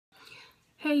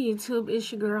Hey YouTube,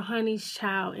 it's your girl Honey's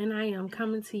Child, and I am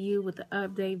coming to you with the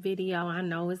update video. I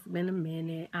know it's been a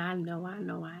minute. I know.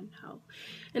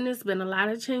 And there's been a lot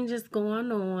of changes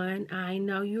going on. I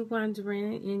know you're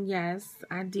wondering, and yes,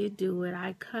 I did do it.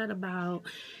 I cut about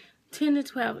 10 to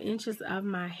 12 inches of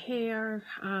my hair.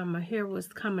 My hair was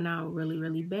coming out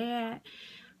really bad.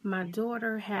 My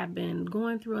daughter had been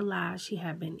going through a lot. She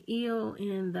had been ill,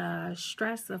 and the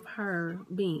stress of her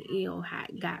being ill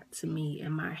had got to me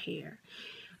and my hair.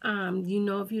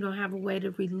 If you don't have a way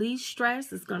to release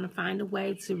stress, it's going to find a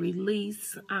way to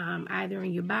release either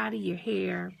in your body, your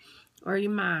hair, or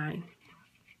your mind.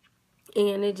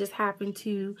 And it just happened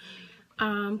to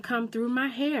come through my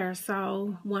hair.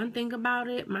 So one thing about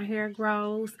it, my hair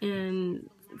grows, and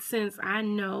since I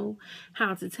know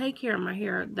how to take care of my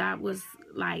hair, that was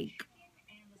like,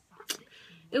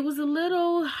 it was a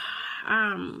little,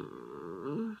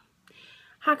 how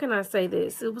can I say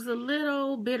this? It was a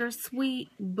little bittersweet,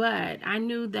 but I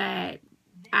knew that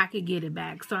I could get it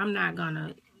back. So I'm not going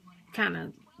to kind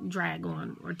of drag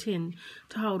on or tend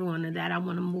to hold on to that. I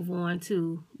want to move on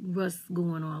to what's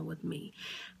going on with me.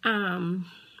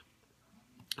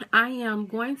 I am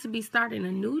going to be starting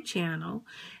a new channel,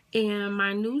 and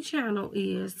my new channel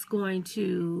is going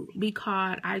to be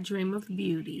called I Dream of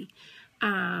Beauty.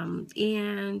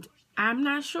 And I'm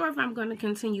not sure if I'm going to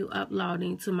continue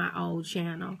uploading to my old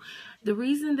channel. The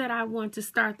reason that I want to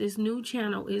start this new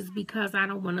channel is because I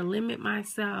don't want to limit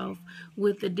myself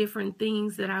with the different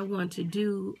things that I want to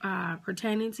do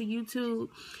pertaining to YouTube.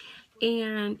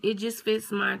 And it just fits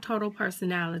my total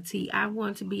personality. I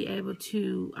want to be able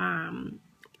to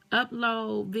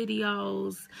upload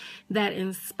videos that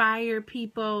inspire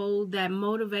people, that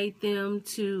motivate them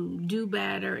to do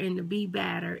better and to be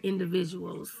better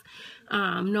individuals,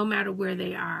 no matter where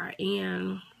they are.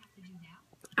 And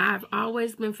I've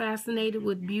always been fascinated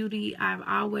with beauty. I've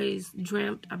always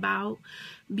dreamt about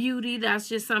beauty. That's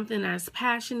just something that's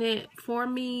passionate for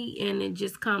me, and it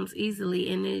just comes easily.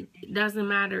 And it doesn't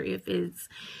matter if it's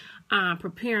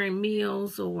preparing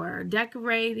meals or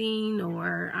decorating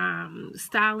or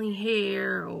styling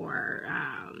hair or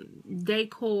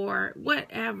decor,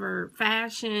 whatever,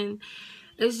 fashion.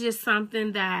 It's just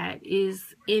something that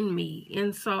is in me.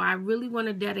 And so I really want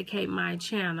to dedicate my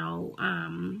channel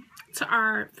to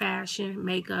art, fashion,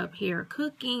 makeup, hair,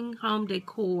 cooking, home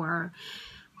decor,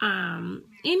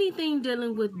 anything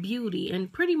dealing with beauty.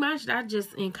 And pretty much that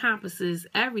just encompasses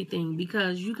everything,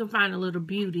 because you can find a little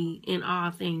beauty in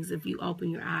all things if you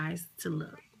open your eyes to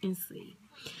look and see.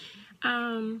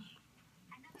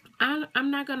 I'm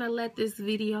not going to let this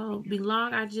video be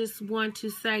long. I just want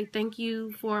to say thank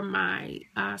you for my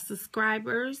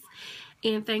subscribers,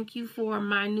 and thank you for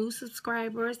my new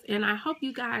subscribers. And I hope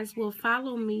you guys will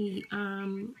follow me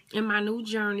in my new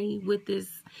journey with this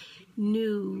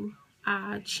new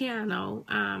channel.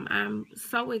 I'm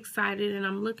so excited, and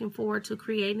I'm looking forward to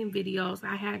creating videos.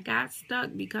 I had got stuck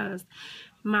because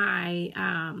my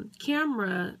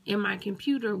camera in my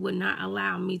computer would not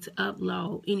allow me to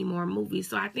upload any more movies.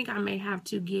 So I think I may have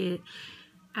to get,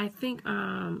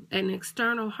 an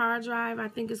external hard drive, I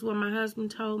think is what my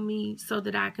husband told me, so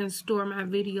that I can store my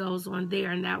videos on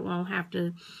there, and that won't have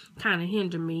to kind of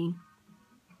hinder me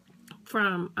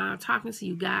from talking to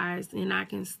you guys, and I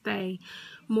can stay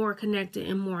more connected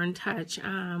and more in touch.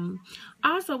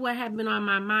 Also, what had been on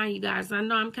my mind, you guys, I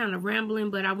know I'm kind of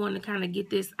rambling, but I want to kind of get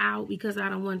this out because I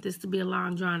don't want this to be a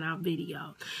long drawn out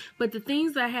video. But the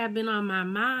things that have been on my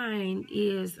mind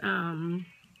is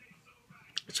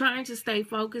trying to stay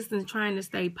focused and trying to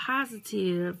stay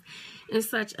positive in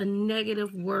such a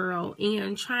negative world,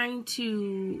 and trying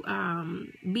to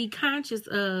be conscious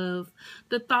of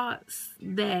the thoughts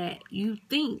that you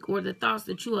think, or the thoughts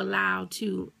that you allow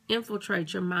to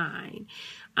infiltrate your mind.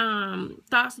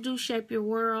 Thoughts do shape your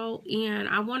world, and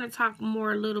I want to talk a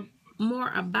little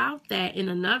more about that in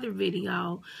another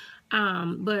video,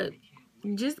 but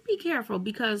just be careful,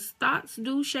 because thoughts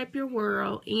do shape your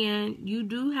world, and you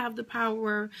do have the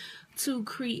power to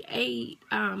create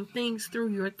things through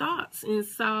your thoughts. And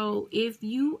so if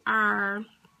you are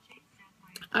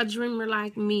a dreamer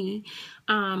like me,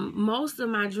 most of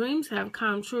my dreams have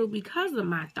come true because of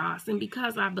my thoughts, and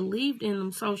because I believed in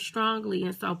them so strongly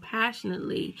and so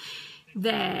passionately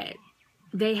that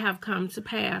they have come to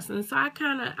pass. And so I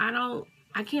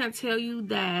can't tell you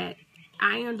that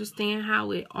I understand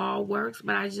how it all works,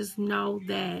 but I just know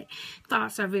that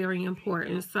thoughts are very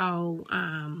important. So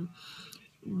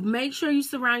make sure you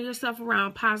surround yourself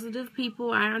around positive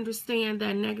people. I understand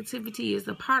that negativity is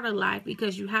a part of life,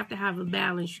 because you have to have a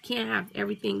balance. You can't have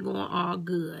everything going all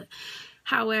good.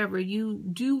 However, you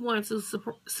do want to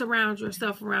surround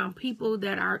yourself around people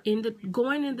that are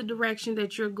going in the direction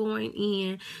that you're going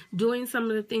in, doing some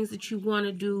of the things that you want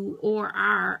to do, or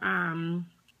are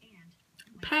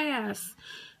past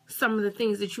some of the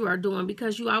things that you are doing,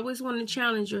 because you always want to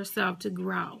challenge yourself to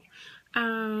grow.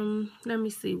 Let me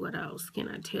see, what else can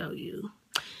I tell you?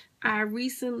 I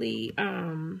recently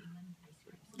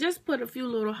just put a few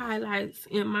little highlights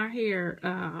in my hair.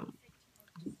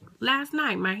 Last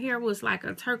night, my hair was like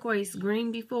a turquoise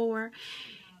green before,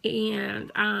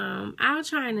 and I'll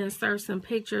try and insert some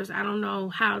pictures. I don't know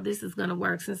how this is going to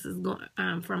work since it's going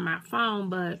from my phone,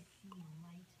 but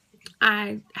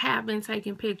I have been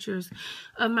taking pictures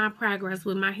of my progress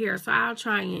with my hair, so I'll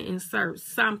try and insert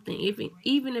something,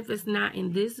 even if it's not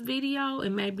in this video, it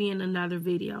may be in another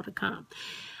video to come.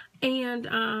 And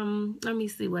let me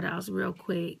see what else real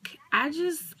quick.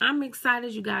 I'm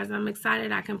excited, you guys. I'm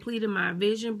excited. I completed my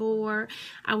vision board.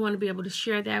 I want to be able to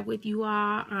share that with you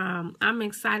all. I'm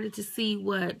excited to see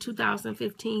what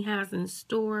 2015 has in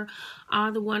store.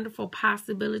 All the wonderful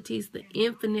possibilities, the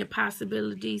infinite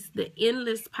possibilities, the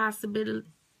endless possibilities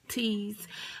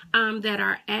that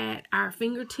are at our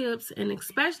fingertips, and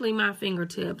especially my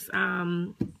fingertips.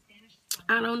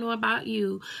 I don't know about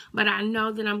you, but I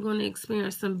know that I'm going to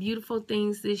experience some beautiful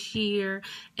things this year,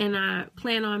 and I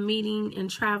plan on meeting and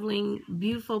traveling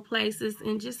beautiful places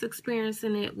and just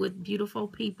experiencing it with beautiful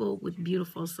people with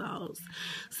beautiful souls.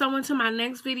 So until my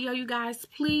next video, you guys,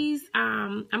 please,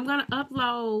 I'm going to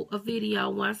upload a video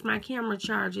once my camera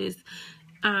charges,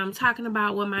 talking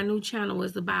about what my new channel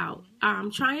is about.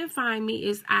 Try and find me.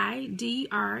 It's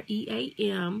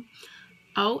IDREAMOFBEAUTY.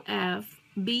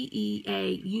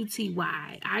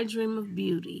 I Dream of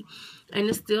Beauty. And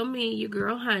it's still me, your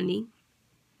girl Honey.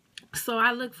 So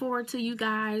I look forward to you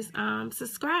guys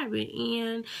subscribing.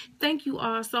 And thank you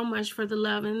all so much for the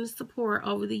love and the support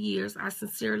over the years. I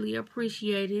sincerely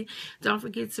appreciate it. Don't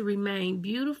forget to remain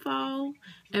beautiful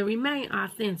and remain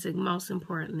authentic, most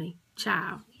importantly.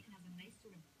 Ciao.